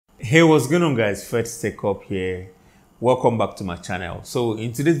Hey, what's going on guys? Fred Up here. Welcome back to my channel. So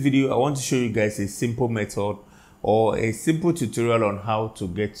in today's video I want to show you guys a simple method or a simple tutorial on how to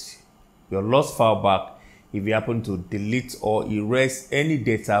get your lost file back if you happen to delete or erase any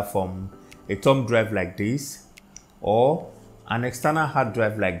data from a thumb drive like this, or an external hard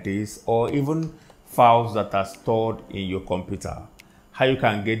drive like this, or even files that are stored in your computer. How you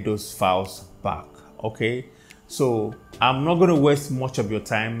can get those files back. Okay, so I'm not going to waste much of your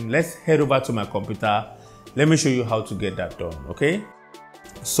time. Let's head over to my computer. Let me show you how to get that done. Okay,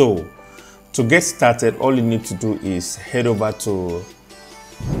 so to get started, all you need to do is head over to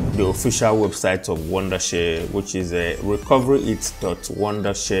the official website of Wondershare, which is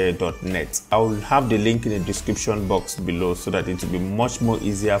recoverit.wondershare.net. I will have the link in the description box below so that it will be much more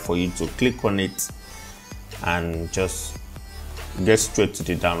easier for you to click on it and just get straight to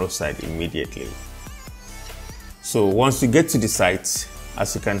the download site immediately. So once you get to the site,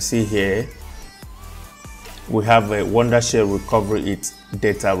 as you can see here, we have a Wondershare Recoverit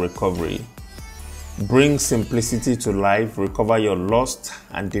data recovery. Bring simplicity to life, recover your lost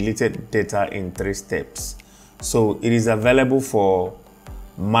and deleted data in 3 steps. So it is available for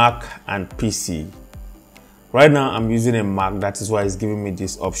Mac and PC. Right now I'm using a Mac, that is why it's giving me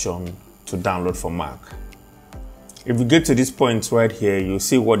this option to download for Mac. If you get to this point right here, you'll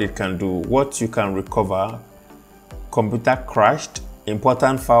see what it can do, what you can recover. Computer crashed,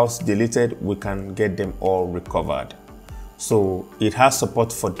 important files deleted, we can get them all recovered. So it has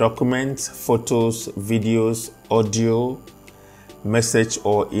support for documents, photos, videos, audio, message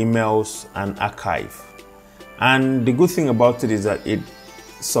or emails, and archive. And the good thing about it is that it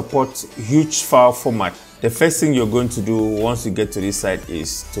supports huge file format. The first thing you're going to do once you get to this site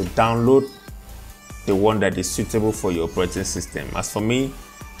is to download the one that is suitable for your operating system. As for me,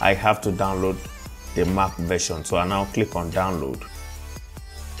 I have to download the Mac version, so I now click on download.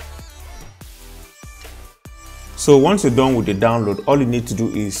 So once you're done with the download, all you need to do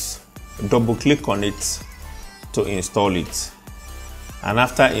is double click on it to install it, and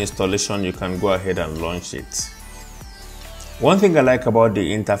after installation you can go ahead and launch it. One thing I like about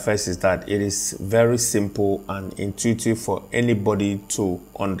the interface is that it is very simple and intuitive for anybody to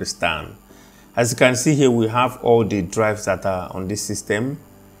understand. As you can see here, we have all the drives that are on this system.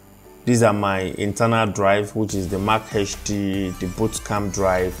 These are my internal drive, which is the Mac HD, the Bootcamp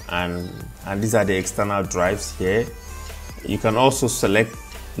drive, and these are the external drives here. You can also select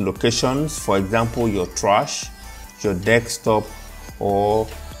locations, for example, your trash, your desktop, or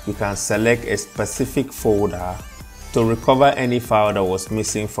you can select a specific folder to recover any file that was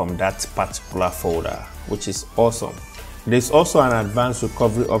missing from that particular folder, which is awesome. There's also an advanced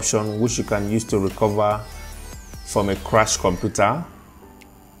recovery option which you can use to recover from a crashed computer.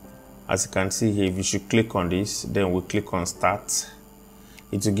 As you can see here, if you should click on this, then we click on start.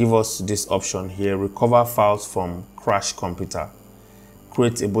 It will give us this option here: recover files from crashed computer,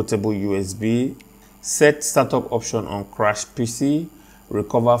 create a bootable USB, set startup option on crashed PC,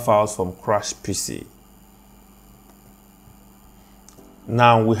 recover files from crashed PC.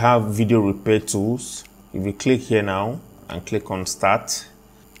 Now we have video repair tools. If we click here now and click on start,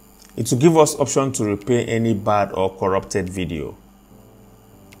 it will give us option to repair any bad or corrupted video.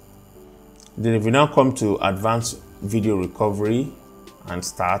 Then if we now come to advanced video recovery and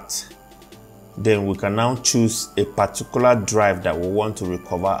start, then we can now choose a particular drive that we want to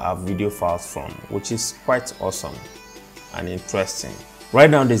recover our video files from, which is quite awesome and interesting. Right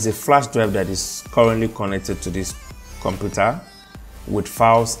now there's a flash drive that is currently connected to this computer with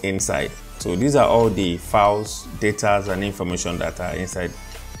files inside. So these are all the files, data, and information that are inside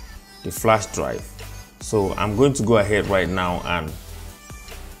the flash drive. So I'm going to go ahead right now and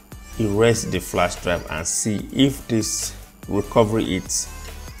erase the flash drive and see if this Recoverit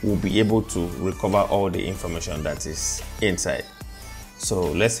will be able to recover all the information that is inside.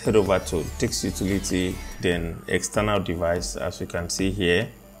 So let's head over to Disk Utility, then external device, as you can see here.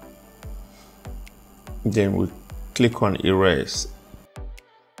 Then we click on erase.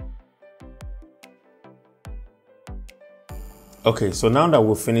 Okay, so now that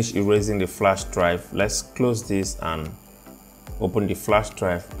we've finished erasing the flash drive, let's close this and open the flash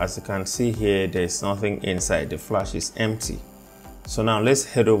drive. As you can see here, there's nothing inside. The flash is empty. So now let's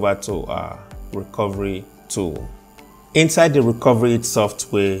head over to our recovery tool. Inside the Recoverit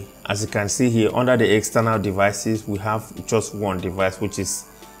software, as you can see here, under the external devices, we have just one device, which is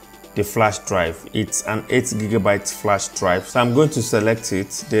the flash drive. It's an 8 GB flash drive. So I'm going to select it,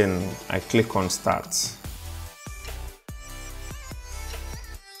 then I click on start.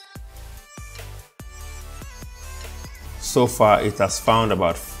 So far it has found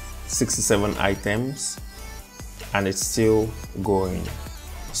about 67 items and it's still going.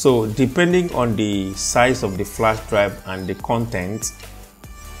 So depending on the size of the flash drive and the content,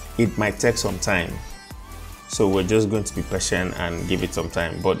 it might take some time. So we're just going to be patient and give it some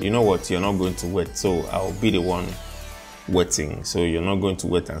time. But you know what? You're not going to wait. So I'll be the one waiting. So you're not going to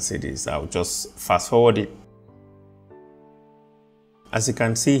wait and see this. I'll just fast forward it. As you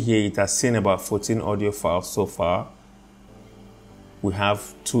can see here, it has seen about 14 audio files so far. We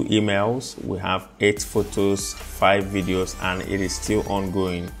have 2 emails, we have 8 photos, 5 videos, and it is still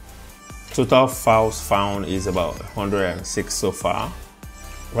ongoing. Total files found is about 106 so far.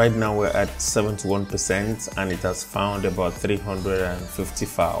 Right now we're at 71% and it has found about 350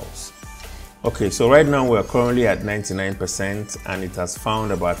 files. Okay, so right now we're currently at 99% and it has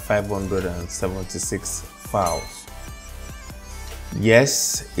found about 576 files.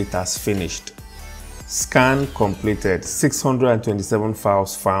 Yes, it has finished. Scan completed. 627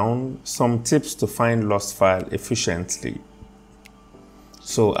 files found. Some tips to find lost file efficiently.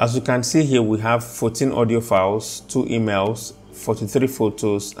 So as you can see here, we have 14 audio files, 2 emails, 43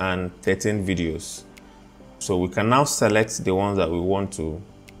 photos, and 13 videos. So we can now select the ones that we want to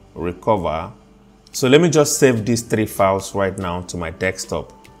recover. So let me just save these 3 files right now to my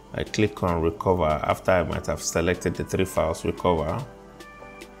desktop. I click on recover after I might have selected the 3 files recover.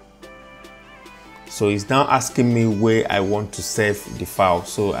 So it's now asking me where I want to save the file.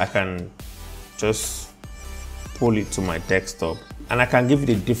 So I can just pull it to my desktop and I can give it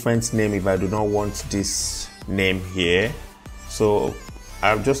a different name if I do not want this name here. So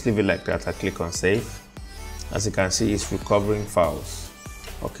I'll just leave it like that. I click on save. As you can see, it's recovering files.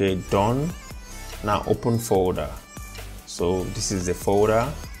 Okay, done. Now open folder. So this is the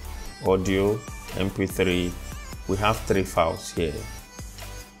folder, audio, mp3. We have 3 files here.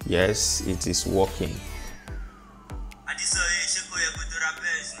 Yes, it is working.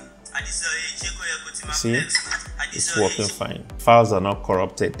 See, it's working fine. Files are not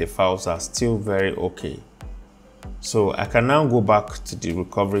corrupted. The files are still very okay. So I can now go back to the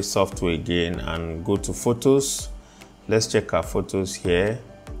recovery software again and go to photos. Let's check our photos here.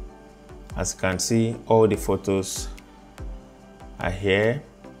 As you can see, all the photos are here.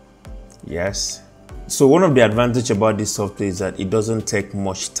 Yes. So one of the advantages about this software is that it doesn't take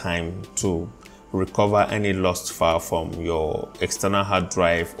much time to recover any lost file from your external hard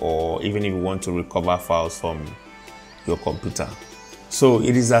drive, or even if you want to recover files from your computer. So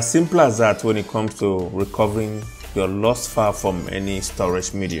it is as simple as that when it comes to recovering your lost file from any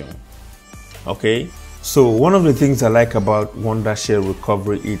storage medium. Okay, so one of the things I like about Wondershare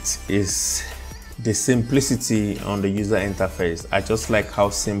Recoverit is the simplicity on the user interface. I just like how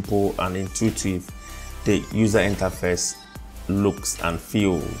simple and intuitive the user interface looks and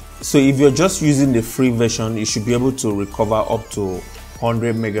feels. So if you're just using the free version, you should be able to recover up to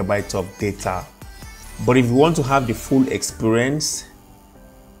 100 megabytes of data. But if you want to have the full experience,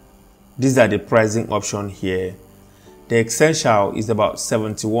 these are the pricing option here. The Essential is about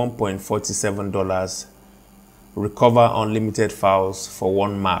 $71.47. Recover unlimited files for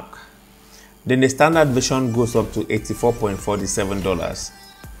 1 Mac. Then the standard version goes up to $84.47.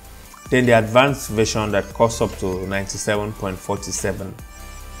 Then the advanced version that costs up to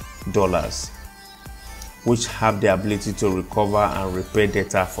 $97.47, which have the ability to recover and repair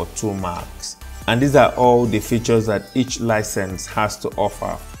data for 2 Macs. And these are all the features that each license has to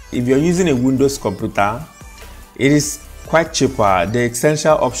offer. If you're using a Windows computer, it is quite cheaper. The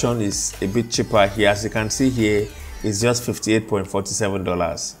Essential option is a bit cheaper here. As you can see here, it's just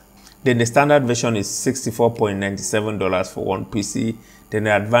 $58.47. Then the standard version is $64.97 for 1 PC. Then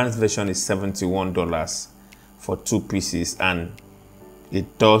the advanced version is $71 for 2 PCs, and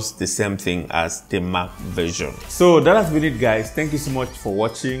it does the same thing as the Mac version. So that has been it, guys. Thank you so much for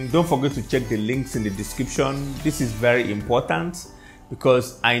watching. Don't forget to check the links in the description. This is very important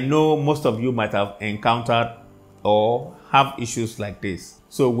because I know most of you might have encountered or have issues like this.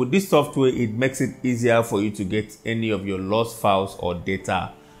 So with this software, it makes it easier for you to get any of your lost files or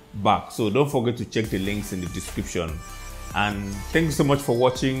data back. So don't forget to check the links in the description. And thank you so much for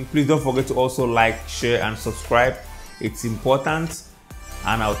watching. Please don't forget to also like, share, and subscribe. It's important.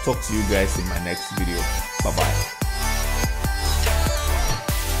 And I'll talk to you guys in my next video. Bye bye.